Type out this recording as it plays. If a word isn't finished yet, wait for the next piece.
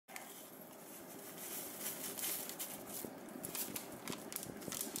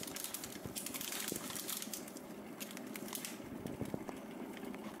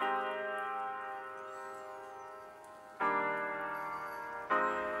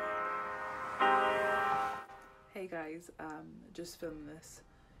guys, just filming this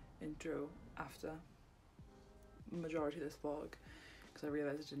intro after the majority of this vlog because I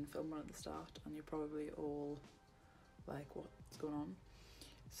realised I didn't film one at the start and you're probably all like, what's going on?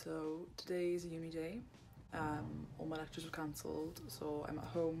 So today's a uni day, all my lectures were cancelled, so I'm at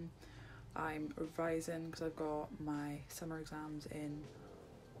home. I'm revising because I've got my summer exams in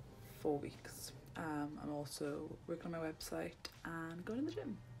 4 weeks. I'm also working on my website and going to the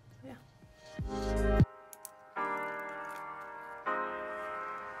gym, so yeah.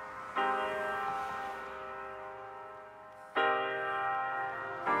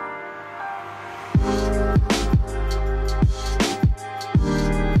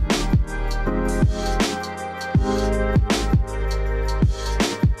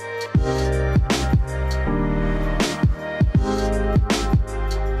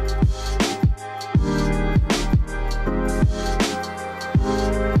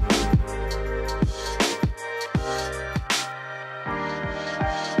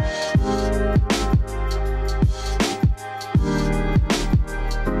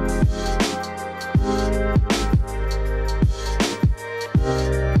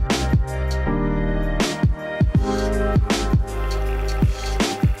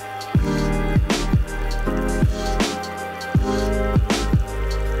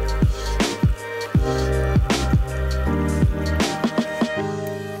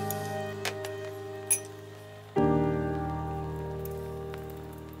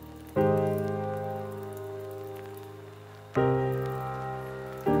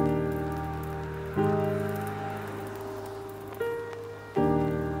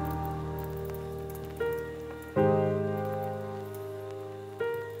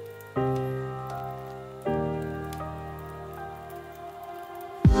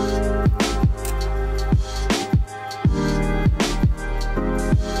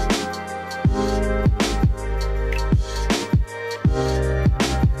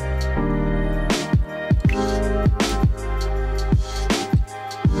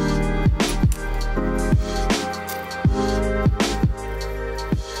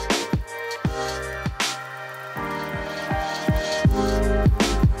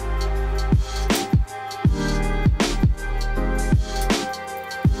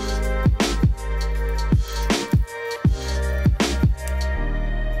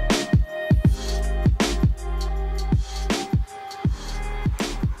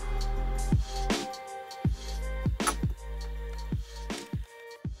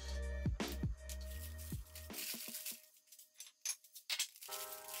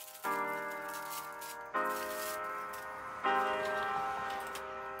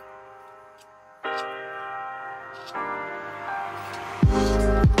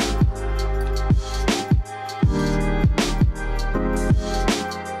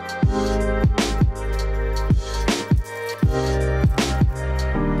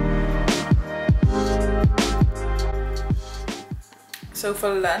 So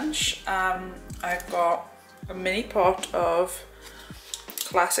for lunch, I've got a mini pot of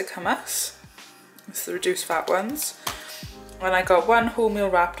classic hummus. It's the reduced fat ones. And I got one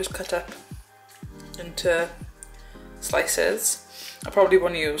wholemeal wrap just cut up into slices. I probably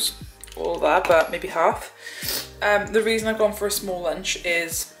won't use all of that, but maybe half. The reason I've gone for a small lunch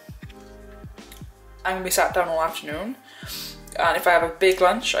is I'm gonna be sat down all afternoon. And if I have a big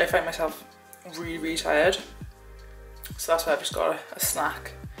lunch, I find myself really tired. So that's why I've just got a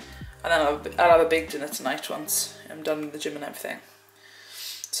snack, and then I'll have a big dinner tonight once I'm done with the gym and everything.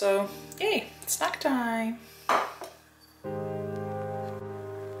 So yay, snack time.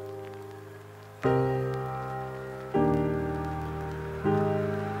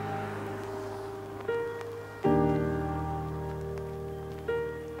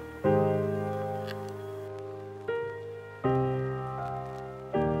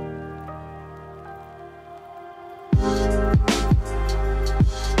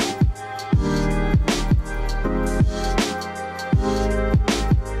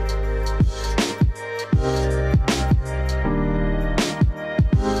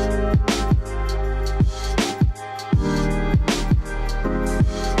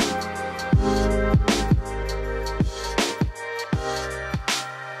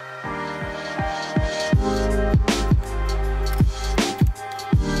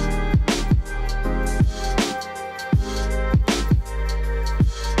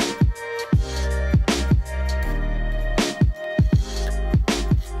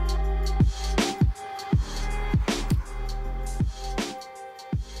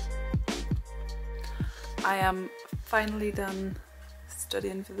 I am finally done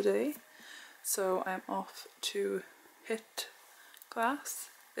studying for the day, so I'm off to HIT class.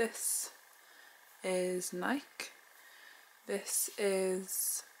 This is Nike, This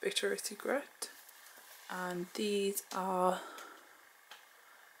is Victoria's Secret, and these are,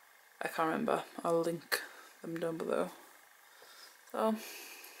 I can't remember, I'll link them down below. So